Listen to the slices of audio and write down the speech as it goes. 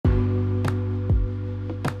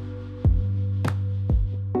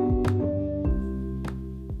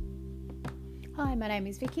my name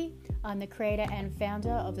is Vicky. I'm the creator and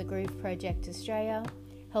founder of the Groove Project Australia,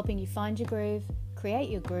 helping you find your groove, create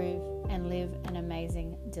your groove, and live an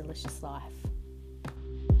amazing, delicious life.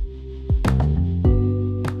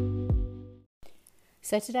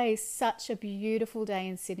 So today is such a beautiful day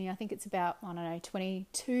in Sydney. I think it's about,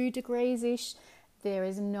 22 degrees-ish. There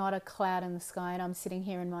is not a cloud in the sky, and I'm sitting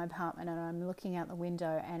here in my apartment and I'm looking out the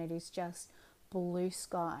window and it is just blue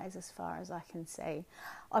skies as far as I can see.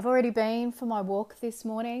 I've already been for my walk this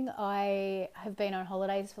morning. I have been on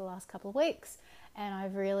holidays for the last couple of weeks and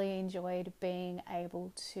I've really enjoyed being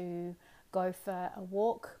able to go for a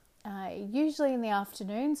walk. Usually in the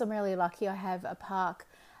afternoons. I'm really lucky. I have a park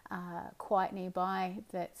quite nearby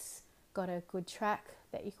that's got a good track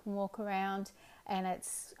that you can walk around, and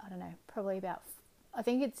it's,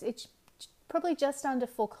 it's probably just under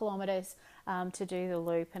 4 kilometres to do the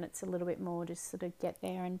loop, and it's a little bit more just sort of get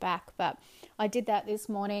there and back. But I did that this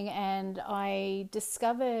morning and I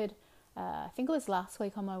discovered, I think it was last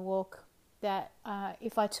week on my walk, that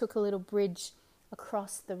if I took a little bridge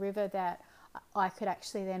across the river that I could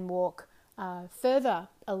actually then walk further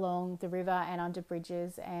along the river and under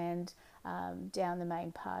bridges and down the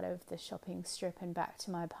main part of the shopping strip and back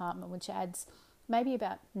to my apartment, which adds maybe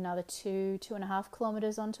about another 2.5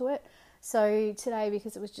 kilometres onto it. So today,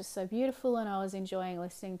 because it was just so beautiful and I was enjoying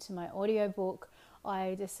listening to my audiobook,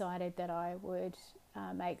 I decided that I would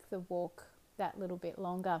make the walk that little bit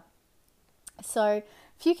longer. So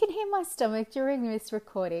if you can hear my stomach during this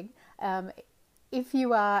recording, if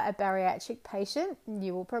you are a bariatric patient,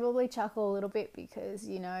 you will probably chuckle a little bit because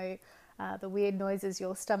you know the weird noises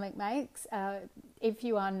your stomach makes. If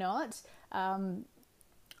you are not,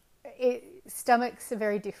 stomachs are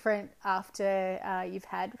very different after you've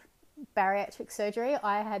had bariatric surgery.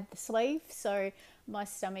 I had the sleeve, so my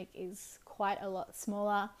stomach is quite a lot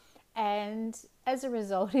smaller and as a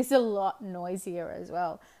result is a lot noisier as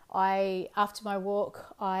well. After my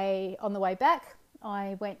walk, on the way back,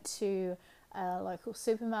 I went to a local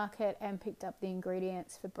supermarket and picked up the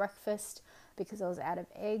ingredients for breakfast because I was out of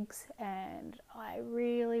eggs and I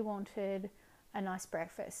really wanted a nice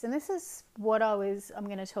breakfast. And this is what I'm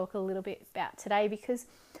going to talk a little bit about today, because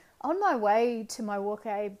on my way to my walk,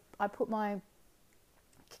 I put my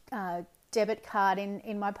debit card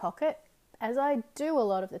in my pocket, as I do a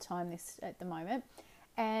lot of the time at the moment,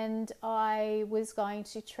 and I was going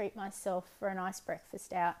to treat myself for a nice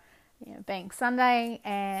breakfast out. You know, being Sunday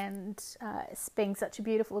and being such a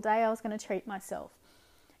beautiful day, I was going to treat myself.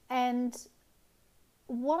 And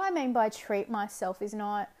what I mean by treat myself is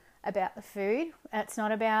not about the food. It's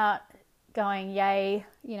not about going, yay,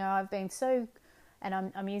 I've been so,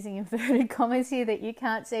 and I'm using inverted commas here that you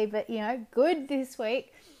can't see, but, good this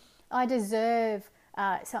week. I deserve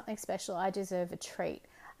something special. I deserve a treat.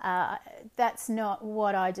 That's not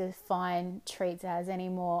what I define treats as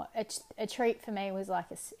anymore. A treat for me was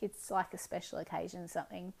it's like a special occasion,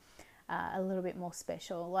 something a little bit more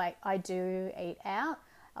special. Like I do eat out.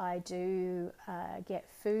 I do get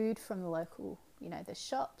food from the local, the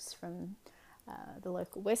shops, from the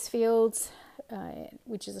local Westfields,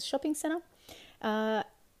 which is a shopping centre.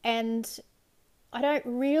 And I don't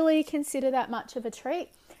really consider that much of a treat,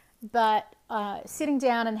 but sitting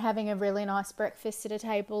down and having a really nice breakfast at a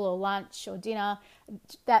table or lunch or dinner,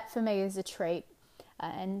 that for me is a treat.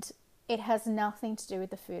 And it has nothing to do with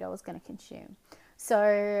the food I was going to consume.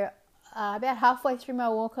 So about halfway through my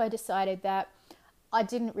walk, I decided that I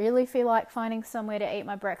didn't really feel like finding somewhere to eat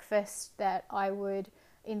my breakfast, that I would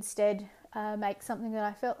instead make something that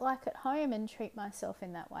I felt like at home and treat myself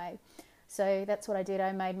in that way. So that's what I did.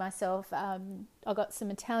 I made myself, I got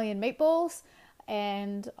some Italian meatballs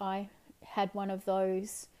and I had one of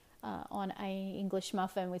those on a English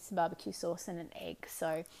muffin with some barbecue sauce and an egg.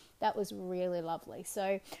 So that was really lovely.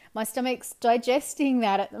 So my stomach's digesting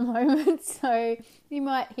that at the moment. So you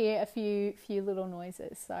might hear a few little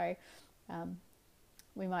noises. So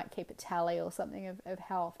we might keep a tally or something of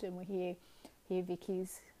how often we hear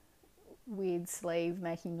Vicky's weird sleeve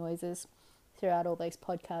making noises throughout all these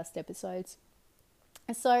podcast episodes.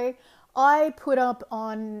 So I put up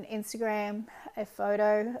on Instagram a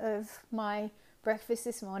photo of my breakfast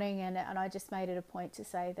this morning, and I just made it a point to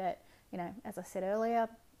say that, as I said earlier,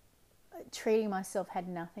 treating myself had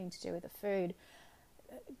nothing to do with the food.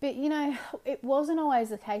 But, it wasn't always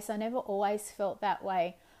the case. I never always felt that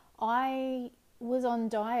way. I was on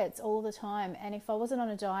diets all the time, and if I wasn't on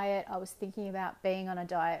a diet, I was thinking about being on a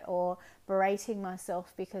diet or berating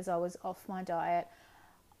myself because I was off my diet.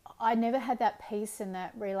 I never had that peace and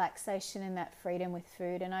that relaxation and that freedom with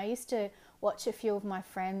food. And I used to watch a few of my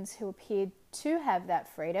friends who appeared to have that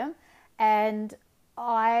freedom, and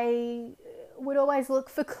I would always look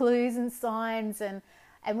for clues and signs and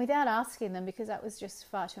without asking them, because that was just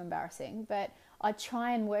far too embarrassing. But I'd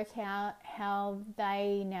try and work out how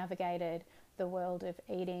they navigated the world of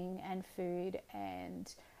eating and food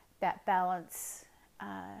and that balance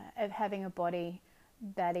of having a body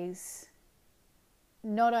that is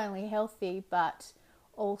not only healthy but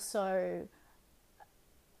also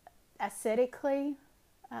aesthetically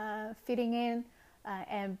fitting in,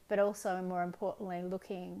 but also, and more importantly,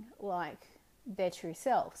 looking like their true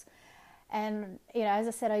selves. And as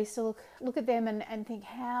I said, I used to look at them and think,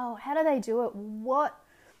 how do they do it? What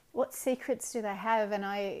secrets do they have? And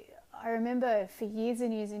I remember for years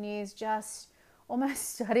and years and years just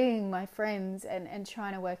almost studying my friends and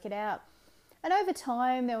trying to work it out. And over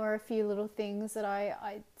time, there were a few little things that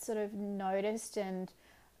I sort of noticed, and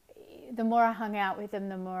the more I hung out with them,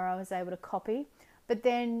 the more I was able to copy. But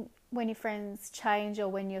then when your friends change, or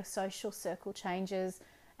when your social circle changes,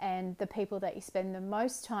 and the people that you spend the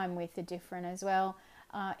most time with are different as well,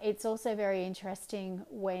 it's also very interesting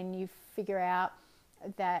when you figure out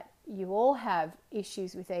that you all have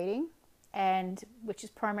issues with eating, and which is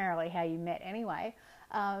primarily how you met anyway,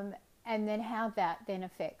 and then how that then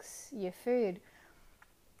affects your food.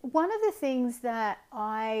 One of the things that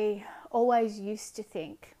I always used to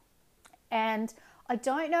think, and I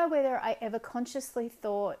don't know whether I ever consciously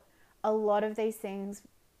thought a lot of these things,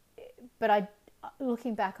 but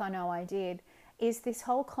looking back, I know I did, is this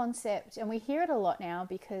whole concept, and we hear it a lot now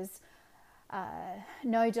because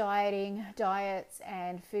no dieting, diets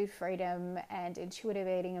and food freedom and intuitive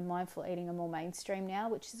eating and mindful eating are more mainstream now,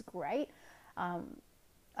 which is great.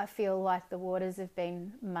 I feel like the waters have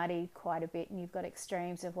been muddied quite a bit and you've got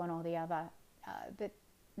extremes of one or the other. But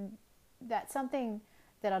that's something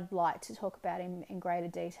that I'd like to talk about in greater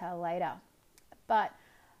detail later. But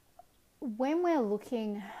when we're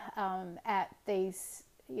looking at these,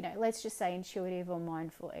 let's just say intuitive or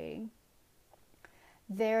mindful eating,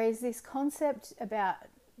 there is this concept about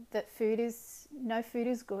that no food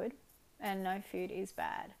is good and no food is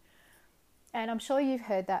bad. And I'm sure you've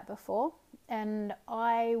heard that before. And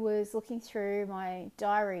I was looking through my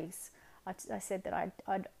diaries. I said that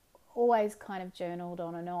I'd always kind of journaled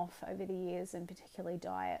on and off over the years, and particularly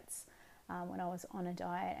diets, when I was on a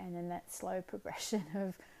diet, and then that slow progression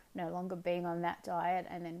of no longer being on that diet,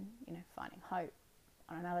 and then finding hope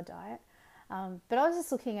on another diet. But I was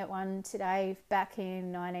just looking at one today back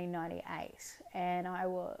in 1998, and I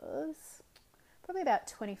was probably about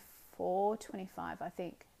 24, 25, I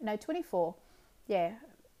think. No, 24. Yeah,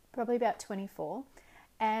 probably about 24.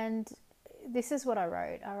 And this is what I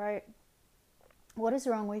wrote. I wrote, "What is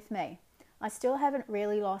wrong with me? I still haven't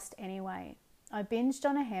really lost any weight. I binged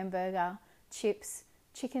on a hamburger, chips,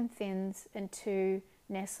 chicken thins, and 2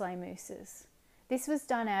 Nestle mousses. This was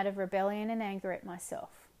done out of rebellion and anger at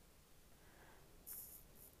myself."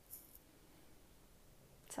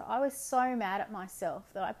 So I was so mad at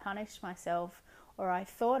myself that I punished myself, or I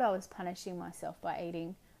thought I was punishing myself by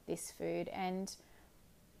eating this food. And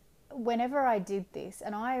whenever I did this,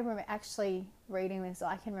 and I remember actually reading this,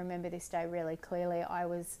 I can remember this day really clearly. I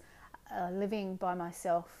was living by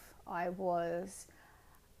myself. I was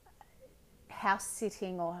house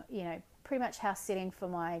sitting, or pretty much house sitting for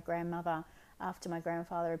my grandmother after my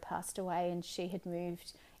grandfather had passed away, and she had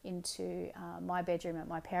moved into my bedroom at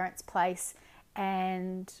my parents' place.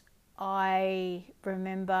 And I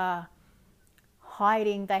remember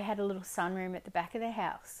hiding. They had a little sunroom at the back of the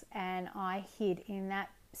house, and I hid in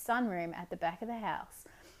that sunroom at the back of the house,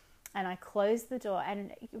 and I closed the door.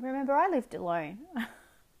 And remember, I lived alone.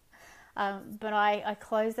 But I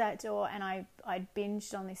closed that door, and I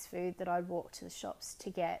binged on this food that I'd walked to the shops to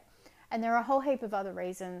get. And there are a whole heap of other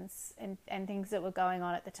reasons and things that were going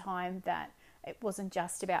on at the time, that it wasn't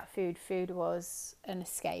just about food. Food was an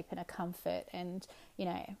escape and a comfort. And,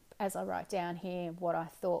 as I write down here, what I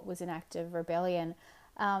thought was an act of rebellion.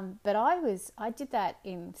 But I did that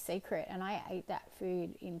in secret, and I ate that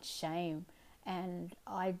food in shame. And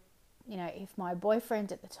if my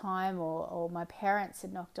boyfriend at the time or my parents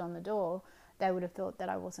had knocked on the door, they would have thought that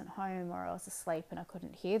I wasn't home, or I was asleep and I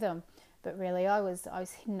couldn't hear them. But really, I was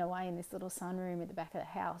hidden away in this little sunroom at the back of the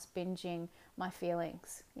house, binging my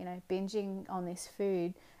feelings, binging on this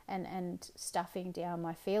food and stuffing down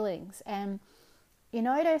my feelings. And you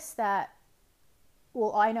notice that,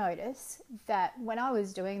 well, I notice that when I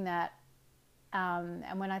was doing that,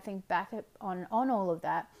 and when I think back on all of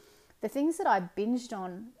that, the things that I binged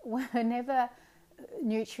on were never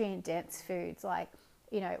nutrient-dense foods. Like,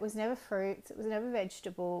 it was never fruits, it was never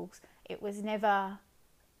vegetables, it was never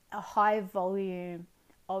a high volume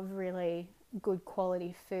of really good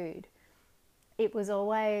quality food. It was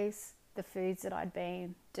always the foods that I'd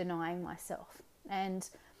been denying myself. And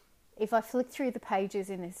if I flick through the pages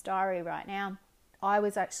in this diary right now, I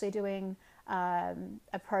was actually doing a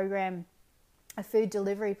food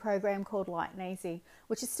delivery program called Light and Easy,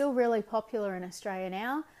 which is still really popular in Australia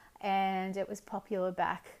now, and it was popular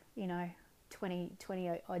back, 20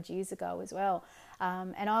 odd years ago as well.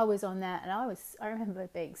 And I was on that, and I remember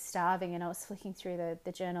being starving, and I was flicking through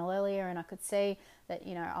the journal earlier, and I could see that,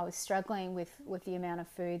 I was struggling with the amount of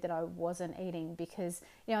food that I wasn't eating, because,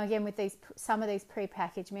 again, with some of these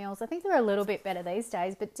prepackaged meals, I think they're a little bit better these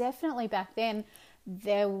days, but definitely back then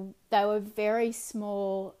they were very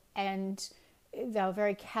small, and they were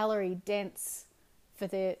very calorie dense for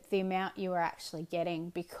the amount you were actually getting,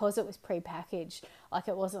 because it was prepackaged. Like,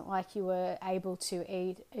 it wasn't like you were able to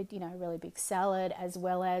eat a really big salad as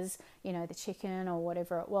well as the chicken or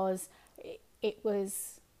whatever it was. It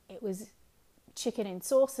was chicken in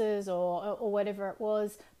sauces or whatever it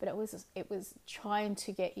was, but it was trying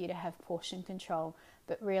to get you to have portion control,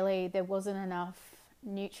 but really there wasn't enough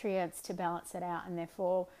nutrients to balance it out, and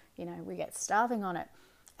therefore we get starving on it.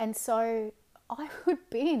 And so I would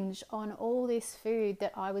binge on all this food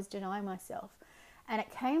that I was denying myself. And it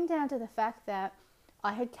came down to the fact that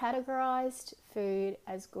I had categorized food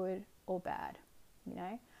as good or bad,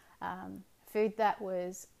 food that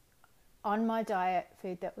was on my diet,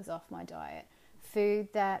 food that was off my diet, food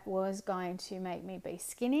that was going to make me be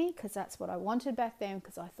skinny, because that's what I wanted back then,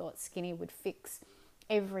 because I thought skinny would fix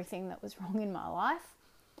everything that was wrong in my life.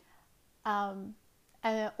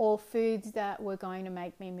 Or foods that were going to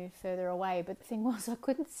make me move further away. But the thing was, I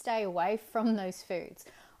couldn't stay away from those foods.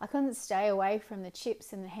 I couldn't stay away from the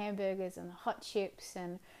chips and the hamburgers and the hot chips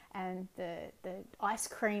and the ice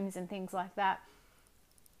creams and things like that,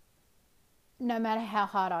 no matter how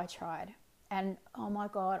hard I tried. And oh my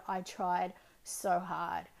God, I tried so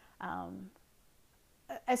hard.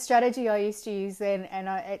 A strategy I used to use then, and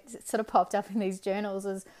it sort of popped up in these journals,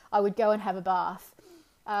 is I would go and have a bath.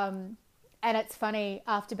 And it's funny,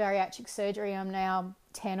 after bariatric surgery, I'm now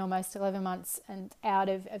 10, almost 11 months and out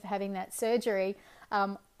of having that surgery.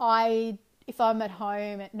 If I'm at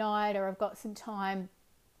home at night or I've got some time,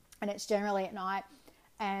 and it's generally at night,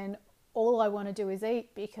 and all I want to do is eat,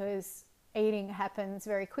 because eating happens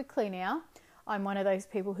very quickly now. I'm one of those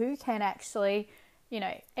people who can actually,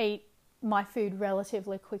 eat my food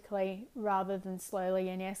relatively quickly rather than slowly.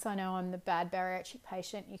 And yes, I know I'm the bad bariatric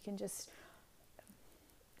patient. You can just...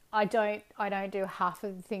 I don't do half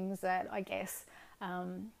of the things that I guess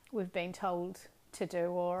we've been told to do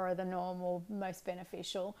or are the norm or most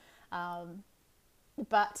beneficial.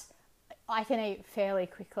 But I can eat fairly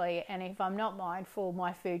quickly, and if I'm not mindful,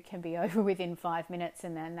 my food can be over within 5 minutes,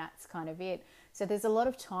 and then that's kind of it. So there's a lot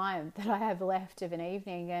of time that I have left of an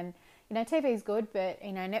evening, and TV is good, but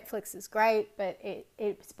Netflix is great, but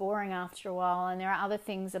it's boring after a while, and there are other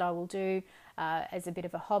things that I will do as a bit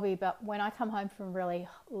of a hobby. But when I come home from a really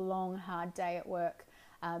long, hard day at work,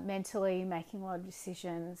 mentally making a lot of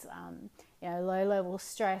decisions, low level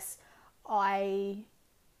stress, I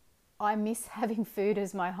miss having food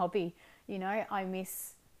as my hobby. I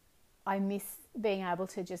miss being able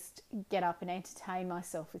to just get up and entertain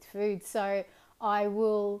myself with food. So I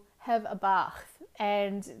will have a bath.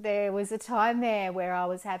 And there was a time there where I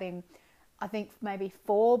was having, I think, maybe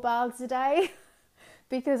 4 baths a day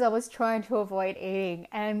because I was trying to avoid eating.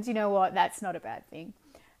 And you know what? That's not a bad thing.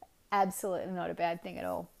 Absolutely not a bad thing at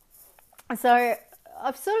all. So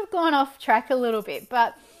I've sort of gone off track a little bit,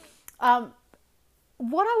 but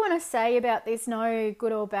what I want to say about this no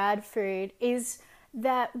good or bad food is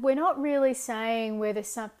that we're not really saying whether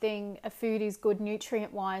a food is good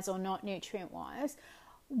nutrient-wise or not nutrient-wise.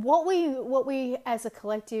 What we as a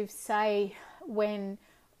collective say when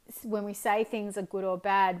we say things are good or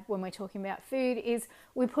bad when we're talking about food is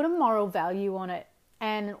we put a moral value on it.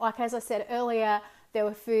 And like as I said earlier, there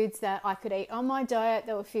were foods that I could eat on my diet,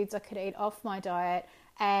 there were foods I could eat off my diet,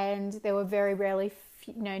 and there were very rarely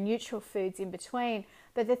neutral foods in between.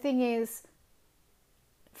 But the thing is,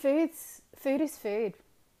 food is food.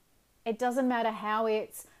 It doesn't matter how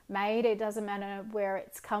it's made, it doesn't matter where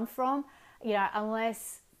it's come from,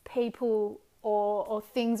 unless people or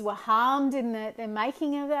things were harmed in the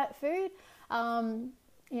making of that food. I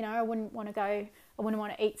wouldn't want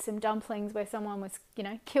to eat some dumplings where someone was,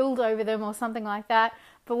 killed over them or something like that.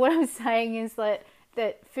 But what I'm saying is that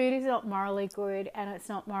food is not morally good and it's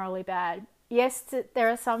not morally bad. Yes, there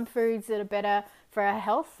are some foods that are better for our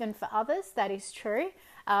health than for others. That is true.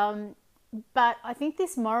 But I think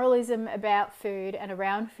this moralism about food and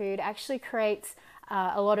around food actually creates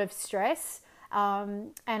a lot of stress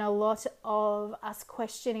and a lot of us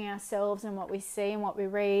questioning ourselves and what we see and what we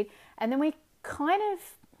read. And then we kind of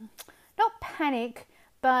not panic,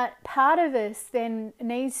 but part of us then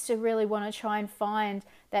needs to really want to try and find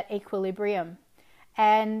that equilibrium.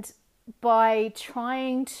 And by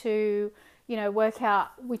trying to, work out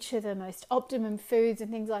which are the most optimum foods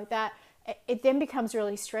and things like that, it then becomes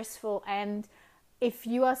really stressful. And if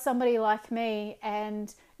you are somebody like me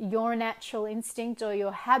and your natural instinct or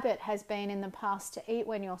your habit has been in the past to eat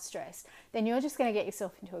when you're stressed, then you're just going to get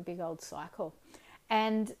yourself into a big old cycle.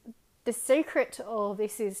 And the secret to all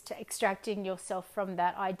this is to extracting yourself from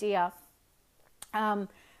that idea.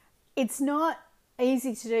 It's not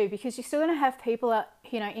easy to do because you're still going to have people,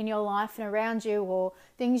 in your life and around you, or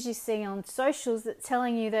things you see on socials that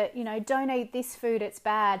telling you that, don't eat this food, it's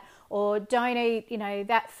bad, or don't eat,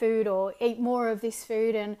 that food, or eat more of this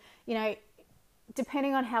food. And,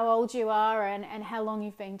 depending on how old you are and how long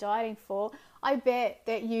you've been dieting for, I bet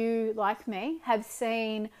that you, like me, have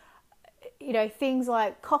seen, things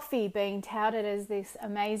like coffee being touted as this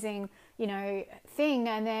amazing, thing.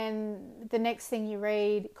 And then the next thing you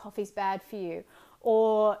read, coffee's bad for you.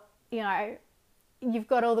 Or, you've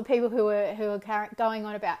got all the people who are going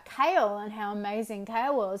on about kale and how amazing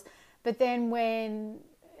kale was. But then when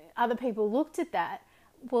other people looked at that,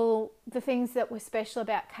 well, the things that were special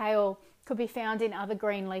about kale could be found in other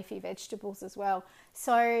green leafy vegetables as well.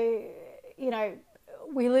 So,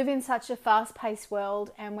 we live in such a fast-paced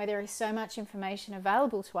world, and where there is so much information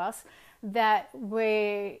available to us, that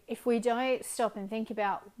if we don't stop and think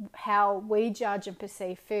about how we judge and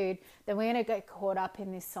perceive food, then we're going to get caught up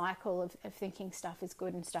in this cycle of thinking stuff is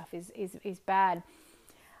good and stuff is bad.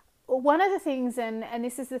 One of the things, and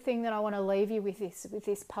this is the thing that I want to leave you with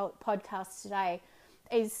this podcast today,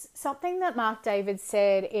 is something that Mark David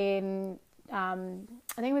said in, I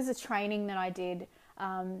think it was a training that I did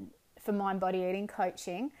for mind, body, eating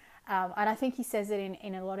coaching. And I think he says it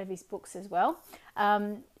in a lot of his books as well.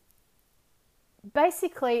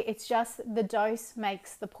 Basically, it's just the dose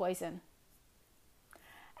makes the poison.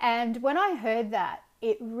 And when I heard that,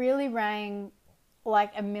 it really rang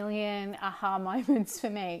like a million aha moments for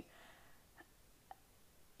me.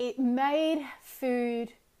 It made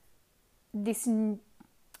food this on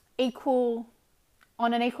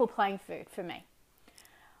an equal playing field for me.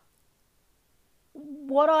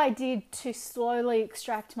 What I did to slowly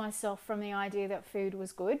extract myself from the idea that food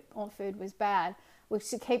was good or food was bad was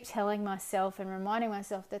to keep telling myself and reminding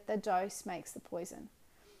myself that the dose makes the poison.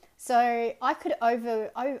 So I could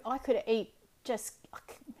eat just,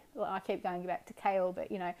 I keep going back to kale, but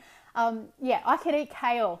I could eat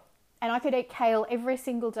kale, and I could eat kale every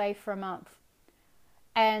single day for a month.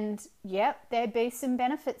 And there'd be some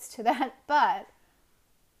benefits to that, but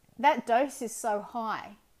that dose is so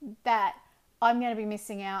high that I'm going to be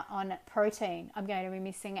missing out on protein. I'm going to be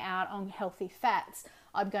missing out on healthy fats.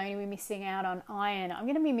 I'm going to be missing out on iron. I'm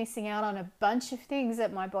going to be missing out on a bunch of things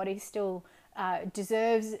that my body still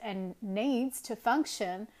deserves and needs to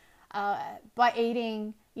function by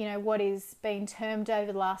eating, what is being termed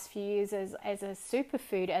over the last few years as a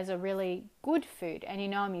superfood, as a really good food.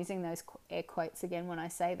 And I'm using those air quotes again when I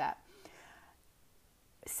say that.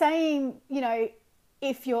 Saying,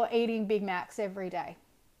 if you're eating Big Macs every day,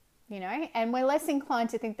 and we're less inclined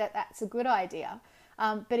to think that that's a good idea.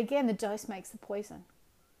 But again, the dose makes the poison.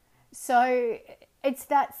 So it's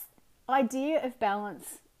that idea of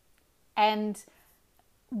balance and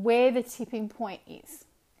where the tipping point is.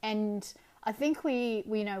 And I think we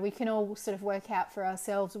can all sort of work out for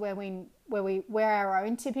ourselves where our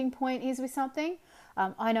own tipping point is with something.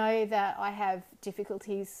 I know that I have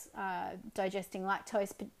difficulties digesting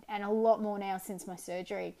lactose, and a lot more now since my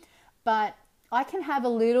surgery. But I can have a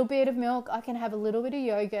little bit of milk, I can have a little bit of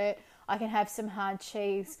yogurt, I can have some hard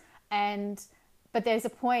cheese, but there's a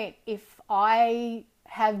point, if I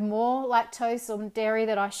have more lactose or dairy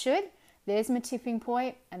than I should, there's my tipping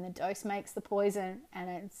point, and the dose makes the poison,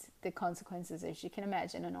 and the consequences, as you can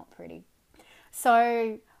imagine, are not pretty.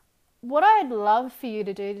 So what I'd love for you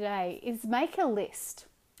to do today is make a list.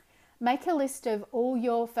 Make a list of all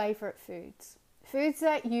your favourite foods. Foods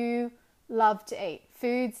that you love to eat.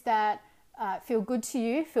 Foods that feel good to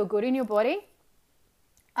you, feel good in your body.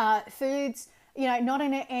 Foods, not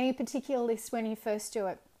in any particular list when you first do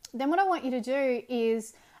it. Then what I want you to do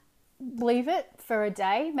is leave it for a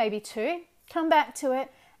day, maybe two, come back to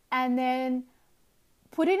it, and then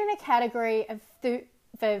put it in a category of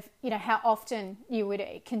how often you would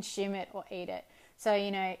consume it or eat it. So,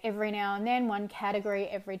 every now and then one category,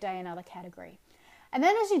 every day another category. And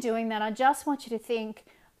then as you're doing that, I just want you to think,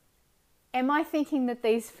 am I thinking that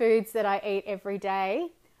these foods that I eat every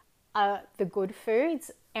day are the good foods?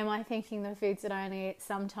 Am I thinking the foods that I only eat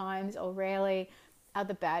sometimes or rarely are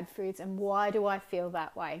the bad foods? And why do I feel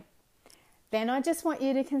that way? Then I just want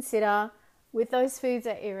you to consider with those foods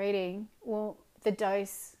that you're eating, well, the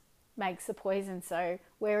dose makes the poison. So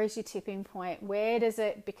where is your tipping point? Where does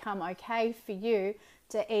it become okay for you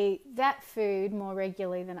to eat that food more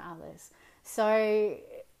regularly than others? So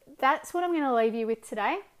that's what I'm going to leave you with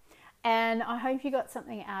today. And I hope you got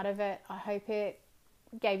something out of it. I hope it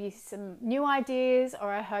gave you some new ideas,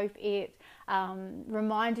 or I hope it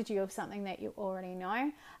reminded you of something that you already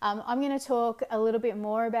know. I'm going to talk a little bit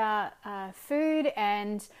more about food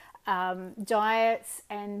and diets,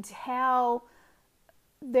 and how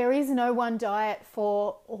there is no one diet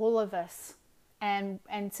for all of us, and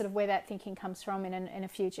sort of where that thinking comes from in a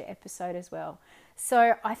future episode as well.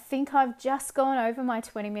 So I think I've just gone over my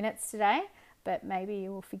 20 minutes today, but maybe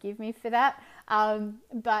you will forgive me for that.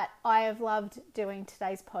 But I have loved doing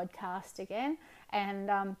today's podcast again.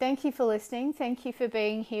 And thank you for listening. Thank you for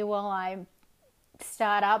being here while I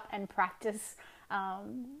start up and practice,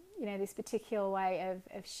 this particular way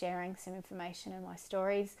of sharing some information in my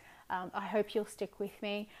stories. I hope you'll stick with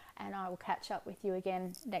me, and I will catch up with you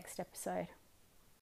again next episode.